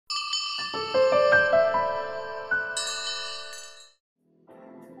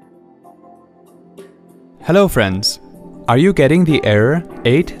Hello friends! Are you getting the error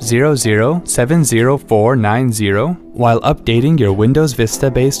 800-70490 while updating your Windows Vista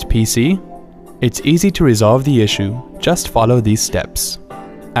based PC? It's easy to resolve the issue, just follow these steps.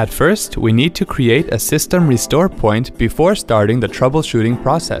 At first, we need to create a system restore point before starting the troubleshooting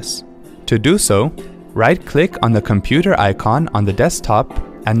process. To do so, right-click on the computer icon on the desktop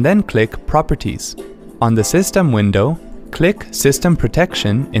and then click Properties. On the System window, click System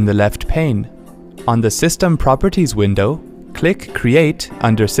Protection in the left pane. On the System Properties window, click Create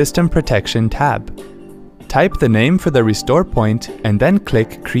under System Protection tab. Type the name for the restore point and then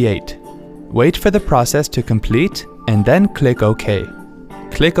click Create. Wait for the process to complete and then click OK.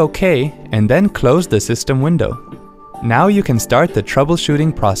 Click OK and then close the system window. Now you can start the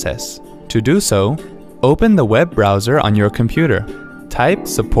troubleshooting process. To do so, open the web browser on your computer. Type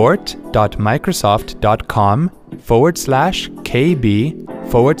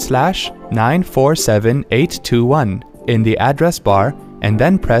support.microsoft.com/kb/947821 in the address bar and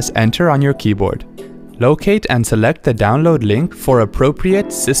then press Enter on your keyboard. Locate and select the download link for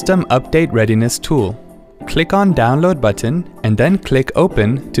appropriate System Update Readiness tool. Click on Download button and then click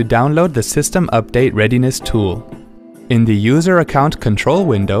Open to download the System Update Readiness tool. In the User Account Control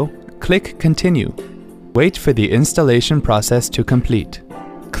window, click Continue. Wait for the installation process to complete.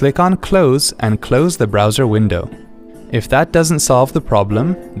 Click on Close and close the browser window. If that doesn't solve the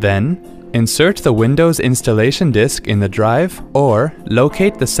problem, then insert the Windows installation disk in the drive or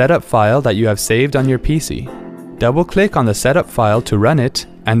locate the setup file that you have saved on your PC. Double-click on the setup file to run it,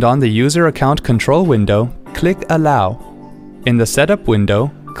 and on the User Account Control window, click Allow. In the Setup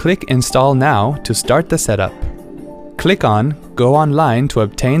window, click Install Now to start the setup. Click on Go Online to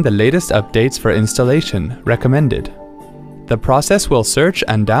obtain the latest updates for installation recommended. The process will search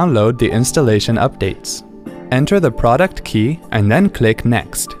and download the installation updates. Enter the product key and then click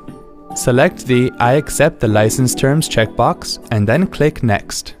Next. Select the I accept the license terms checkbox and then click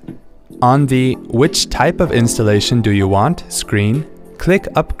Next. On the Which type of installation do you want screen, click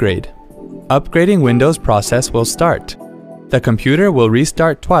Upgrade. Upgrading Windows process will start. The computer will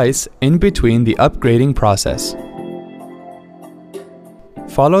restart twice in between the upgrading process.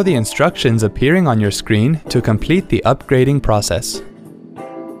 Follow the instructions appearing on your screen to complete the upgrading process.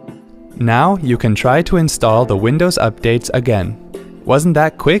 Now you can try to install the Windows updates again. Wasn't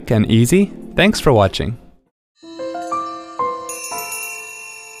that quick and easy? Thanks for watching.